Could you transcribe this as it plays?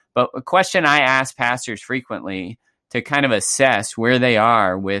But a question I ask pastors frequently to kind of assess where they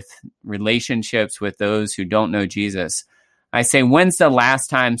are with relationships with those who don't know Jesus, I say, when's the last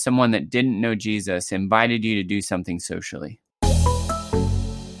time someone that didn't know Jesus invited you to do something socially?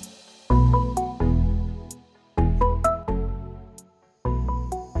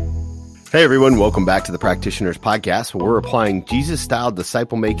 Hey everyone, welcome back to the Practitioners Podcast, where we're applying Jesus-style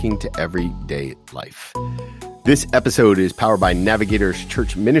disciple making to everyday life. This episode is powered by Navigators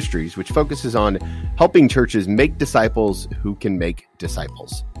Church Ministries, which focuses on helping churches make disciples who can make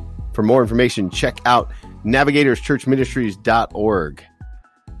disciples. For more information, check out navigatorschurchministries.org.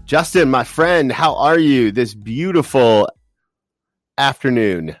 Justin, my friend, how are you this beautiful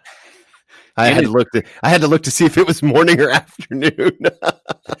afternoon? I had to look to see if it was morning or afternoon.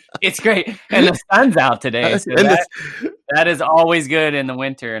 It's great. And the sun's out today. So that is always good in the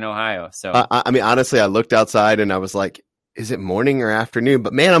winter in Ohio. So I mean, honestly, I looked outside and I was like, is it morning or afternoon?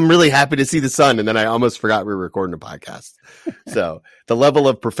 But man, I'm really happy to see the sun. And then I almost forgot we were recording a podcast. So the level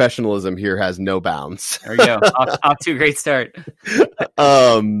of professionalism here has no bounds. There you go. Off to a great start.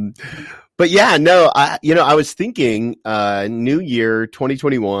 But yeah, no, I was thinking, New Year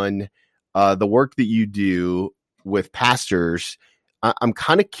 2021, the work that you do with pastors, I'm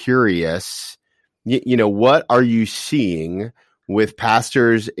kind of curious, what are you seeing with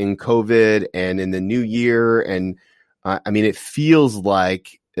pastors in COVID and in the new year? And I mean, it feels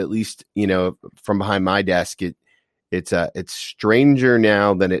like, at least, from behind my desk, it's stranger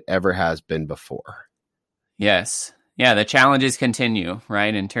now than it ever has been before. Yes. Yeah. The challenges continue,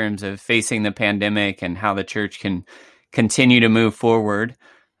 right? In terms of facing the pandemic and how the church can continue to move forward.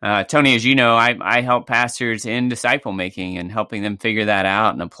 Tony, as you know, I help pastors in disciple making and helping them figure that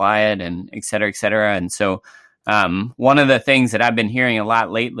out and apply it and et cetera, et cetera. And so one of the things that I've been hearing a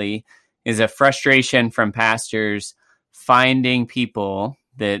lot lately is a frustration from pastors finding people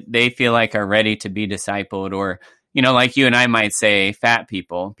that they feel like are ready to be discipled, or, like you and I might say, fat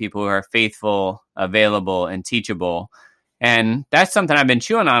people who are faithful, available, and teachable. And that's something I've been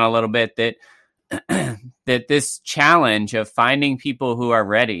chewing on a little bit, that this challenge of finding people who are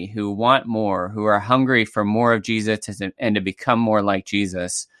ready, who want more, who are hungry for more of Jesus and to become more like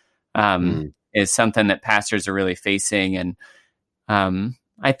Jesus is something that pastors are really facing. And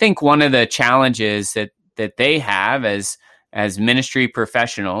I think one of the challenges that they have as ministry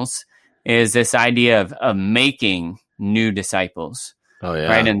professionals is this idea of making new disciples. Oh, yeah.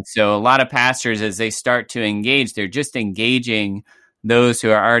 Right. And so a lot of pastors, as they start to engage, they're just engaging those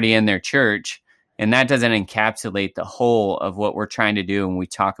who are already in their church. And that doesn't encapsulate the whole of what we're trying to do when we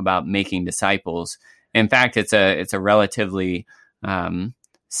talk about making disciples. In fact, it's a relatively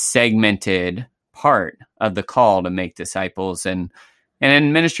segmented part of the call to make disciples. And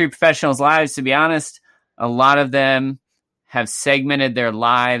in ministry professionals' lives, to be honest, a lot of them have segmented their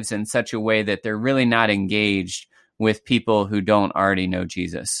lives in such a way that they're really not engaged with people who don't already know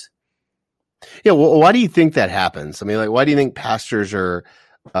Jesus. Yeah. Well, why do you think that happens? I mean, why do you think pastors are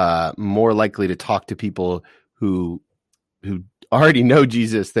more likely to talk to people who already know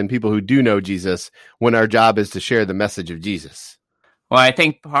Jesus than people who do know Jesus, when our job is to share the message of Jesus? Well, I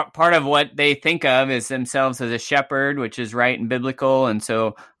think part of what they think of is themselves as a shepherd, which is right and biblical. And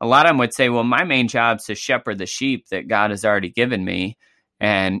so a lot of them would say, well, my main job is to shepherd the sheep that God has already given me.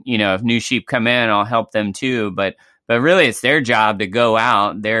 And, if new sheep come in, I'll help them too. But really, it's their job to go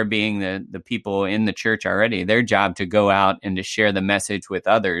out, there being the people in the church already, their job to go out and to share the message with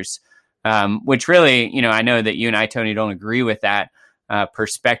others, which really, I know that you and I, Tony, don't agree with that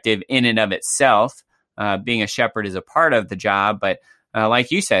perspective in and of itself. Being a shepherd is a part of the job, but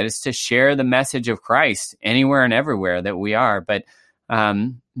like you said, it's to share the message of Christ anywhere and everywhere that we are. But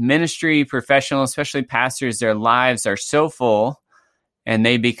ministry professionals, especially pastors, their lives are so full and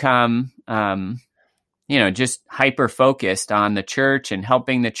they become just hyper-focused on the church and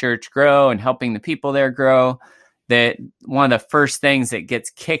helping the church grow and helping the people there grow, that one of the first things that gets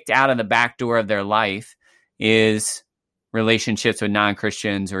kicked out of the back door of their life is relationships with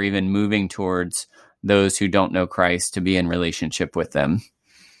non-Christians, or even moving towards those who don't know Christ to be in relationship with them.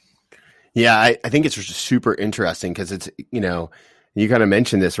 Yeah, I think it's just super interesting because it's, you kind of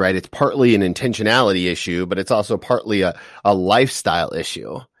mentioned this, right? It's partly an intentionality issue, but it's also partly a lifestyle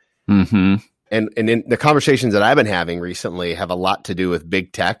issue. Mm-hmm. And in the conversations that I've been having recently have a lot to do with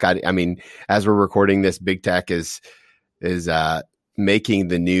big tech. I mean, as we're recording this, big tech is making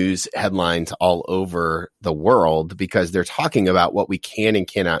the news headlines all over the world because they're talking about what we can and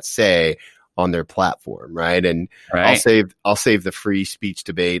cannot say on their platform, right? And right. I'll save the free speech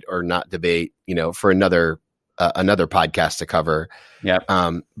debate or not debate, for another podcast to cover. Yeah.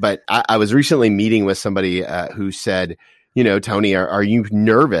 But I was recently meeting with somebody who said, Tony, are you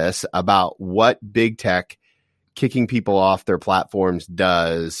nervous about what big tech kicking people off their platforms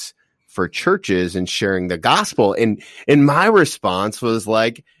does for churches and sharing the gospel? And my response was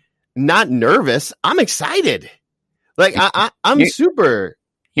like, not nervous. I'm excited. Like I'm You're super.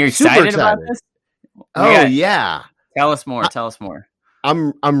 You're super excited about this? Yeah. Tell us more. Tell us more.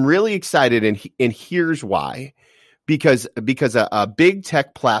 I'm really excited, and here's why. Because big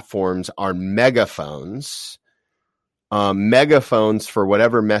tech platforms are megaphones for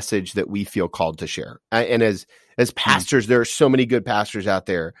whatever message that we feel called to share. And as pastors, there are so many good pastors out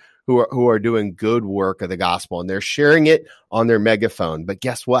there who are doing good work of the gospel, and they're sharing it on their megaphone. But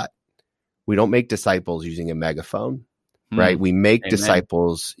guess what? We don't make disciples using a megaphone, right? We make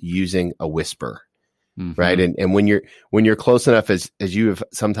disciples using a whisper. Right. And when you're close enough, as you have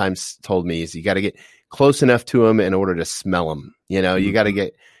sometimes told me, is you got to get close enough to them in order to smell them. You got to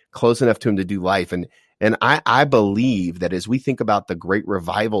get close enough to them to do life. And I believe that as we think about the great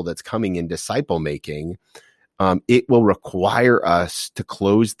revival that's coming in disciple making, it will require us to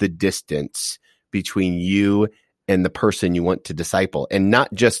close the distance between you and the person you want to disciple. And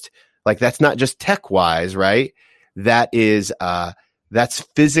not just like, that's not just tech wise, right? That is, that's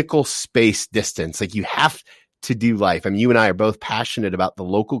physical space distance. Like, you have to do life. I mean, you and I are both passionate about the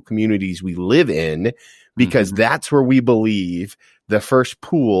local communities we live in, because that's where we believe the first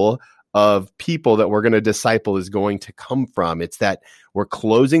pool of people that we're going to disciple is going to come from. It's that we're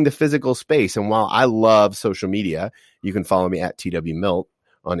closing the physical space. And while I love social media, you can follow me at TWMilt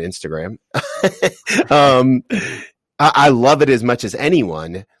on Instagram. I love it as much as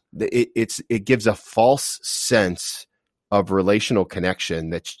anyone. It gives a false sense of relational connection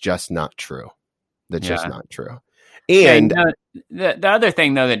that's just not true. Just not true. And the other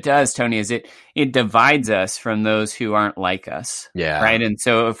thing, though, that does, Tony, is it divides us from those who aren't like us. Yeah. Right. And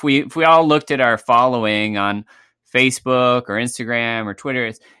so if we all looked at our following on Facebook or Instagram or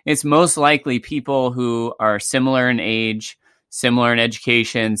Twitter, it's most likely people who are similar in age, similar in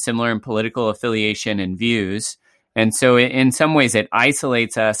education, similar in political affiliation and views. And so in some ways it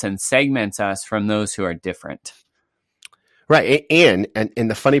isolates us and segments us from those who are different. Right. And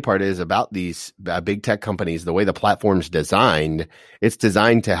the funny part is about these big tech companies, the way the platform's designed, it's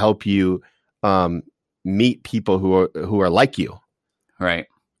designed to help you meet people who are like you. Right.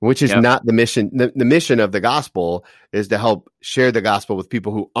 Which is not the mission. The mission of the gospel is to help share the gospel with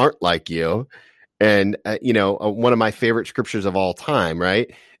people who aren't like you. And, one of my favorite scriptures of all time,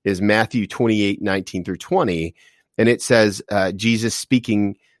 right, is Matthew 28:19-20. And it says, Jesus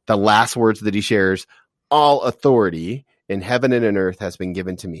speaking the last words that he shares, all authority in heaven and in earth has been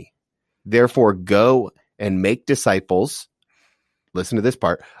given to me. Therefore, go and make disciples, listen to this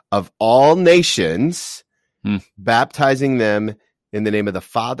part, of all nations, baptizing them in the name of the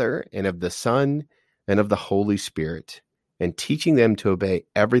Father and of the Son and of the Holy Spirit, and teaching them to obey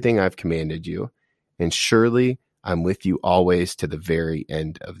everything I've commanded you. And surely I'm with you always to the very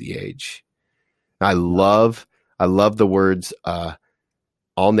end of the age. I love the words,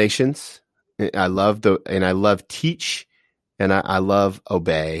 all nations. I love teach. And I love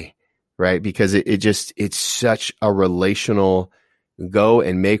obey, right? Because it's such a relational, go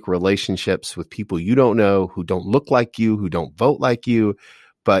and make relationships with people you don't know, who don't look like you, who don't vote like you,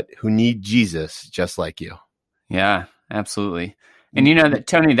 but who need Jesus just like you. Yeah, absolutely. And that,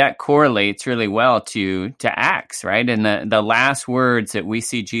 Tony, that correlates really well to Acts, right? And the last words that we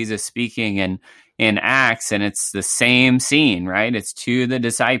see Jesus speaking in Acts, and it's the same scene, right? It's to the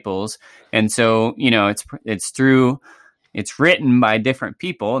disciples. And so, it's written by different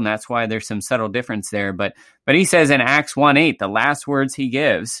people, and that's why there's some subtle difference there. But he says in Acts 1:8, the last words he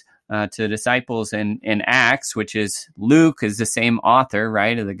gives to the disciples in Acts, which is Luke is the same author,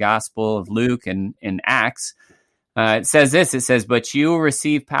 right, of the Gospel of Luke and in Acts. It says this, it says, but you will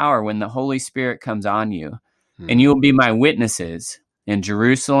receive power when the Holy Spirit comes on you, and you will be my witnesses in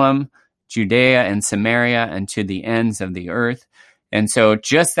Jerusalem, Judea and Samaria, and to the ends of the earth. And so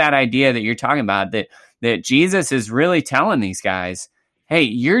just that idea that you're talking about, that Jesus is really telling these guys, hey,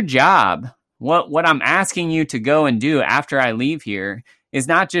 your job, what I'm asking you to go and do after I leave here is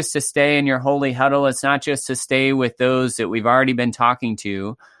not just to stay in your holy huddle. It's not just to stay with those that we've already been talking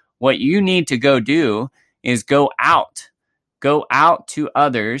to. What you need to go do is go out to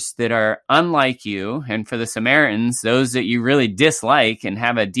others that are unlike you. And for the Samaritans, those that you really dislike and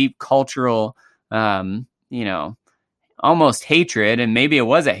have a deep cultural, almost hatred, and maybe it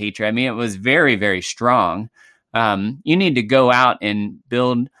was a hatred. I mean, it was very, very strong. You need to go out and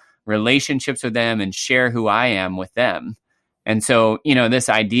build relationships with them and share who I am with them. And so, this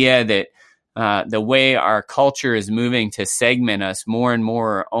idea that the way our culture is moving to segment us more and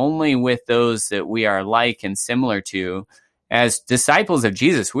more only with those that we are like and similar to, as disciples of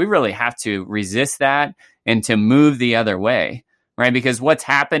Jesus, we really have to resist that and to move the other way, right? Because what's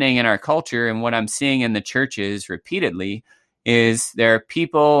happening in our culture and what I'm seeing in the churches repeatedly is there are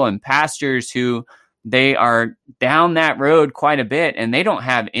people and pastors who they are down that road quite a bit, and they don't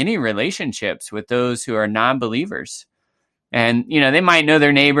have any relationships with those who are non-believers. And, they might know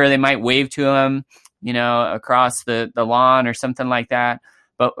their neighbor, they might wave to them, across the lawn or something like that.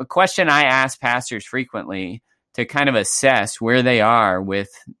 But a question I ask pastors frequently to kind of assess where they are with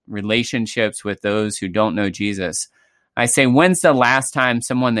relationships with those who don't know Jesus, I say, when's the last time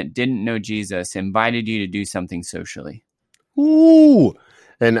someone that didn't know Jesus invited you to do something socially? Ooh.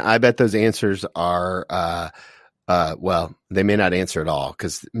 And I bet those answers are, well, they may not answer at all,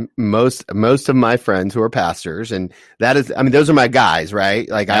 because most of my friends who are pastors, and that is, I mean, those are my guys, right?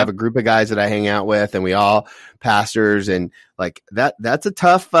 Like, I have a group of guys that I hang out with, and we all pastors, and like that's a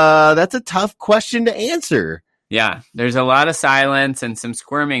tough question to answer. Yeah, there's a lot of silence and some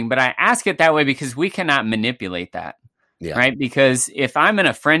squirming, but I ask it that way because we cannot manipulate that, right? Because if I'm in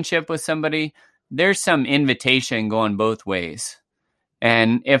a friendship with somebody, there's some invitation going both ways.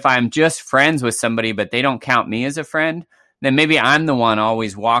 And if I'm just friends with somebody, but they don't count me as a friend, then maybe I'm the one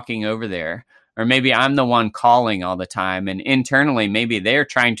always walking over there, or maybe I'm the one calling all the time. And internally, maybe they're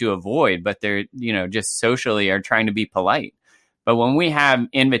trying to avoid, but they're, just socially are trying to be polite. But when we have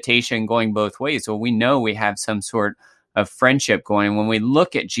invitation going both ways, well, we know we have some sort of friendship going. When we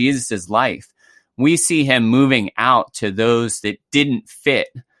look at Jesus's life, we see him moving out to those that didn't fit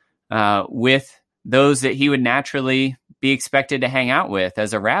with those that he would naturally be expected to hang out with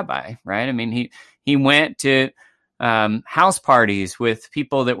as a rabbi, right? I mean, he went to house parties with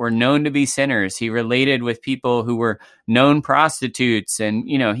people that were known to be sinners. He related with people who were known prostitutes, and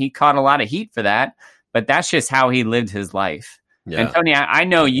he caught a lot of heat for that. But that's just how he lived his life. Yeah. And Tony, I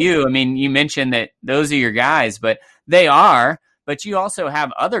know you. I mean, you mentioned that those are your guys, but they are. But you also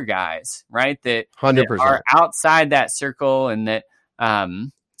have other guys, right? That 100% are outside that circle, and that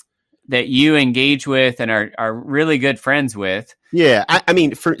that you engage with and are really good friends with. Yeah. I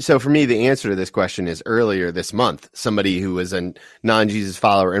mean, for me, the answer to this question is earlier this month, somebody who was a non-Jesus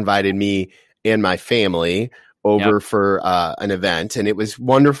follower invited me and my family over for an event, and it was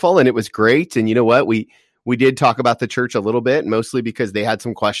wonderful and it was great. And you know what? We did talk about the church a little bit, mostly because they had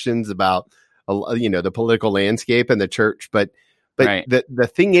some questions about, the political landscape and the church. But right. the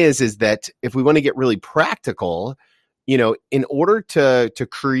thing is that if we want to get really practical, in order to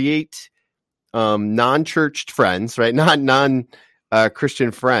create non-churched friends, right? Not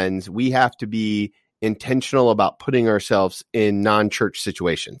non-Christian friends, we have to be intentional about putting ourselves in non-church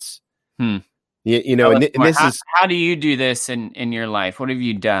situations. And this is how do you do this in your life? What have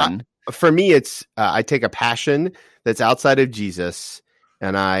you done? For me, it's I take a passion that's outside of Jesus,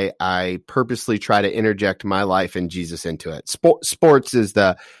 and I purposely try to interject my life and Jesus into it. Sports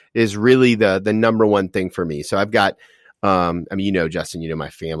is really the number one thing for me. So I've got, Justin, my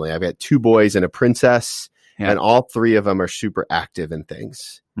family. I've got 2 boys and a princess, and all 3 of them are super active in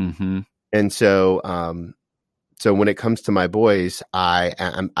things. Mm-hmm. And so, so when it comes to my boys,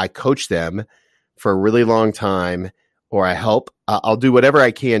 I coach them for a really long time, or I help. I'll do whatever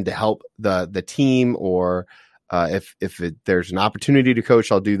I can to help the team, or if there's an opportunity to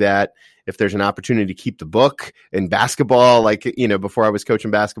coach, I'll do that. If there's an opportunity to keep the book in basketball, like, before I was coaching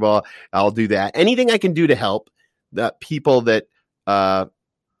basketball, I'll do that. Anything I can do to help the people that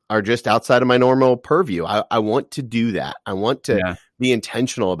are just outside of my normal purview. I want to do that. I want to be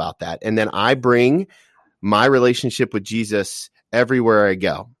intentional about that. And then I bring my relationship with Jesus everywhere I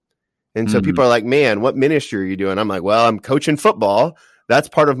go. And so people are like, man, what ministry are you doing? I'm like, well, I'm coaching football. That's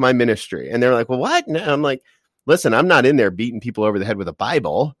part of my ministry. And they're like, well, what? And I'm like, listen, I'm not in there beating people over the head with a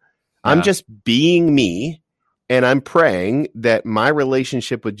Bible. I'm just being me. And I'm praying that my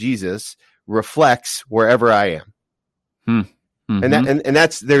relationship with Jesus reflects wherever I am. Mm-hmm. And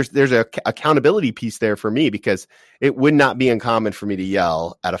that's there's a accountability piece there for me, because it would not be uncommon for me to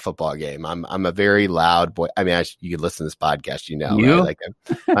yell at a football game. I'm a very loud boy. I mean, you could listen to this podcast, right? Like,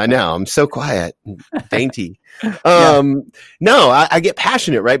 I know I'm so quiet, dainty. No, I get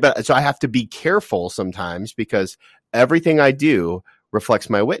passionate, right? But so I have to be careful sometimes, because everything I do reflects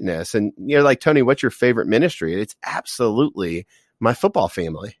my witness. And like, Tony, what's your favorite ministry? It's absolutely my football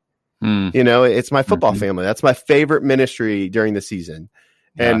family. It's my football family. That's my favorite ministry during the season.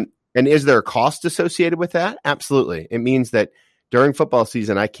 And is there a cost associated with that? Absolutely. It means that during football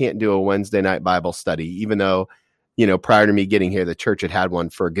season, I can't do a Wednesday night Bible study, even though, prior to me getting here, the church had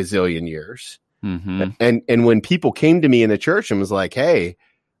one for a gazillion years. Mm-hmm. And when people came to me in the church and was like, hey,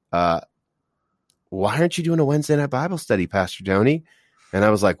 why aren't you doing a Wednesday night Bible study, Pastor Tony? And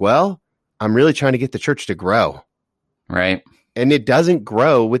I was like, well, I'm really trying to get the church to grow. Right. And it doesn't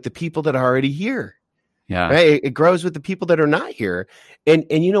grow with the people that are already here. Yeah. Right? It grows with the people that are not here. And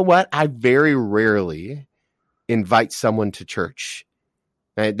you know what? I very rarely invite someone to church.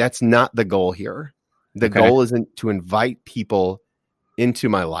 Right? That's not the goal here. The goal isn't to invite people into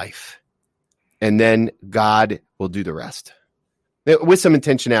my life, and then God will do the rest with some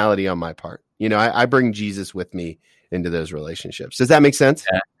intentionality on my part. I bring Jesus with me into those relationships. Does that make sense?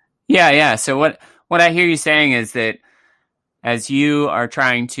 Yeah. So what I hear you saying is that as you are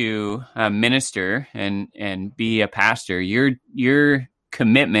trying to minister and be a pastor, your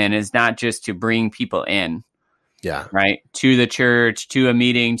commitment is not just to bring people in, right, to the church, to a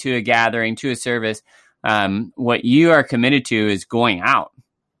meeting, to a gathering, to a service. What you are committed to is going out,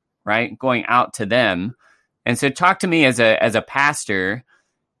 right, going out to them. And so, talk to me as a pastor.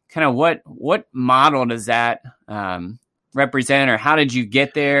 Kind of what model does that represent, or how did you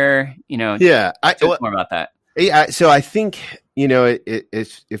get there? Talk more about that. Yeah, so I think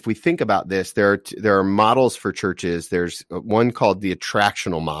if we think about this, there are models for churches. There's one called the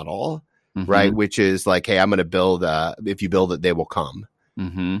attractional model, right? Which is like, hey, I'm going to build. If you build it, they will come.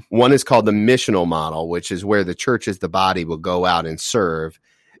 One is called the missional model, which is where the church as the body will go out and serve.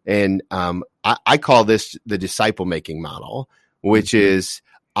 And I call this the disciple making model, which is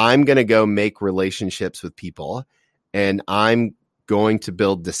I'm going to go make relationships with people, and I'm going to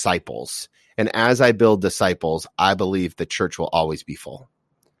build disciples. And as I build disciples, I believe the church will always be full.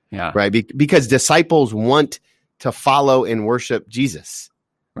 Yeah. Right. Because disciples want to follow and worship Jesus.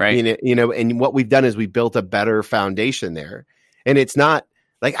 Right. And what we've done is we built a better foundation there. And it's not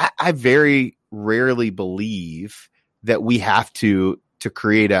like I very rarely believe that we have to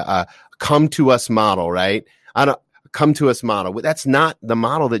create a come to us model. Right. I don't come to us model. That's not the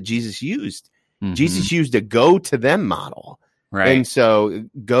model that Jesus used. Jesus used a go to them model. Right. And so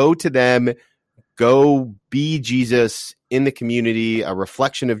go to them, go be Jesus in the community, a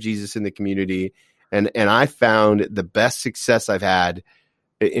reflection of Jesus in the community. And I found the best success I've had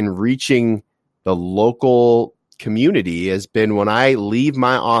in reaching the local community has been when I leave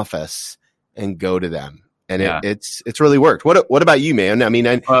my office and go to them. And it's really worked. What about you, man? I mean,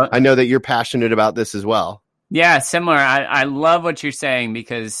 I know that you're passionate about this as well. Yeah, similar. I love what you're saying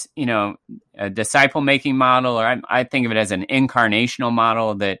because, a disciple making model, or I think of it as an incarnational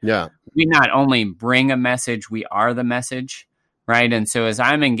model that we not only bring a message, we are the message, right? And so as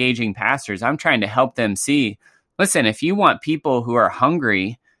I'm engaging pastors, I'm trying to help them see, listen, if you want people who are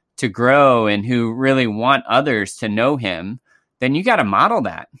hungry to grow and who really want others to know him, then you got to model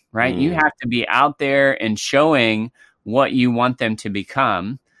that, right? You have to be out there and showing what you want them to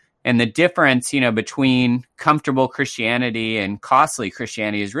become. And the difference, between comfortable Christianity and costly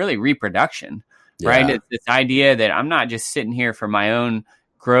Christianity is really reproduction, right? It's this idea that I'm not just sitting here for my own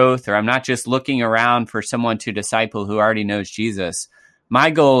growth, or I'm not just looking around for someone to disciple who already knows Jesus. My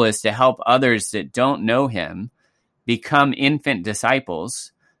goal is to help others that don't know him become infant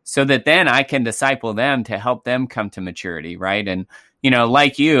disciples so that then I can disciple them to help them come to maturity, right? And,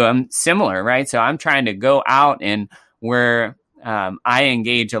 like you, I'm similar, right? So I'm trying to go out and where I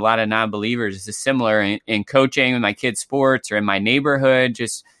engage a lot of non-believers is similar in coaching with my kids' sports or in my neighborhood,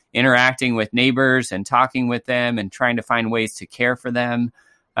 just interacting with neighbors and talking with them and trying to find ways to care for them.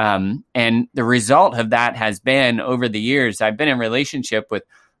 And the result of that has been over the years, I've been in relationship with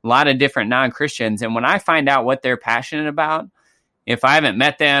a lot of different non-Christians. And when I find out what they're passionate about, if I haven't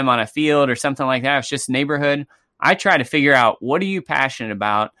met them on a field or something like that, it's just neighborhood, I try to figure out, what are you passionate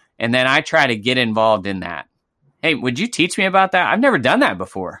about? And then I try to get involved in that. Hey, would you teach me about that? I've never done that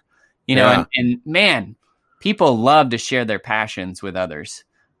before, and man, people love to share their passions with others.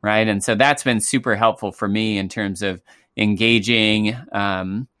 Right. And so that's been super helpful for me in terms of engaging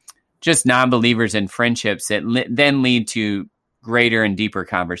just non-believers in friendships that then lead to greater and deeper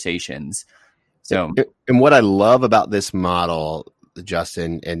conversations. So, and what I love about this model,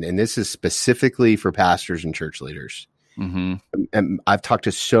 Justin, and this is specifically for pastors and church leaders. And I've talked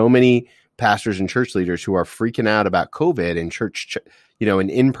to so many pastors and church leaders who are freaking out about COVID and church,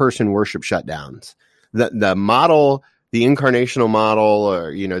 and in-person worship shutdowns. The model, the incarnational model,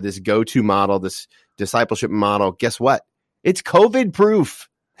 or, this go-to model, this discipleship model, guess what? It's COVID proof,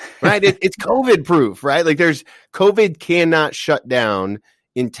 right? It's COVID proof, right? Like COVID cannot shut down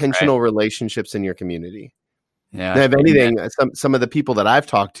intentional relationships in your community. Yeah. And if anything, some of the people that I've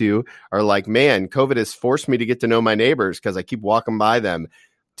talked to are like, man, COVID has forced me to get to know my neighbors because I keep walking by them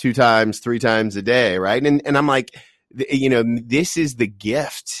 2 times, 3 times a day. Right. And I'm like, this is the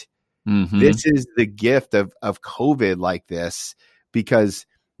gift. This is the gift of COVID like this, because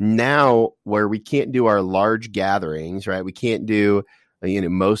now where we can't do our large gatherings, right? We can't do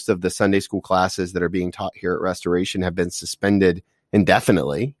Most of the Sunday school classes that are being taught here at Restoration have been suspended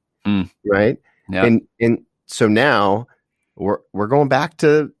indefinitely, right? Yeah. And so now we're going back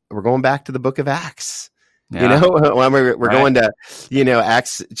to the book of Acts. Yeah. We're Right. going to,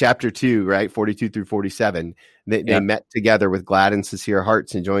 Acts chapter 2, right? 42 through 47. They met together with glad and sincere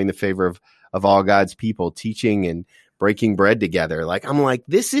hearts, enjoying the favor of all God's people, teaching and breaking bread together. I'm like,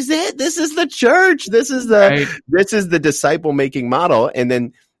 this is it. This is the church. This is the disciple making model.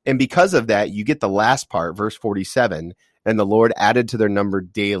 And because of that, you get the last part, verse 47, and the Lord added to their number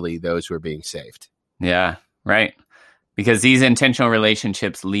daily those who are being saved. Yeah. Right. Because these intentional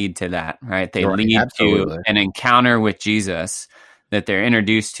relationships lead to that, right? They lead absolutely. to an encounter with Jesus that they're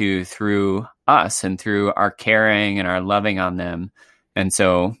introduced to through us and through our caring and our loving on them. And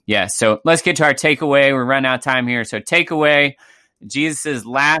so, so let's get to our takeaway. We're running out of time here. So takeaway, Jesus'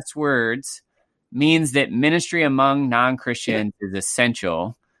 last words means that ministry among non-Christians is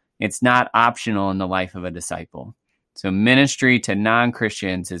essential. It's not optional in the life of a disciple. So ministry to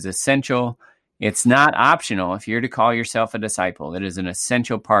non-Christians is essential. It's not optional if you're to call yourself a disciple. It is an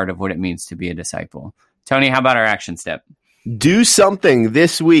essential part of what it means to be a disciple. Tony, how about our action step? Do something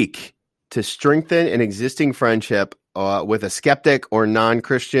this week to strengthen an existing friendship with a skeptic or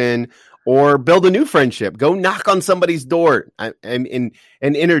non-Christian, or build a new friendship. Go knock on somebody's door and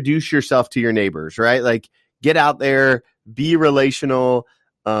introduce yourself to your neighbors, right? Get out there, be relational,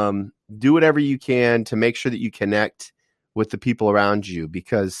 do whatever you can to make sure that you connect with the people around you,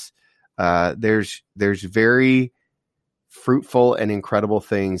 because there's very fruitful and incredible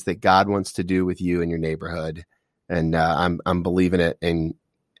things that God wants to do with you in your neighborhood. And I'm believing it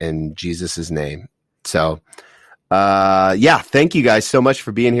in Jesus' name. So, thank you guys so much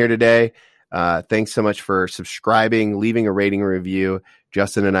for being here today. Thanks so much for subscribing, leaving a rating and review.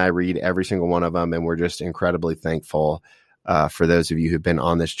 Justin and I read every single one of them, and we're just incredibly thankful for those of you who've been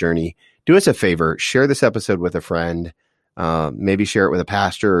on this journey. Do us a favor, share this episode with a friend. Maybe share it with a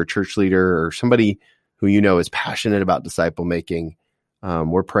pastor or church leader or somebody who is passionate about disciple making.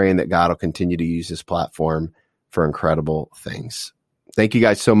 We're praying that God will continue to use this platform for incredible things. Thank you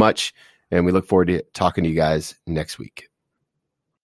guys so much, and we look forward to talking to you guys next week.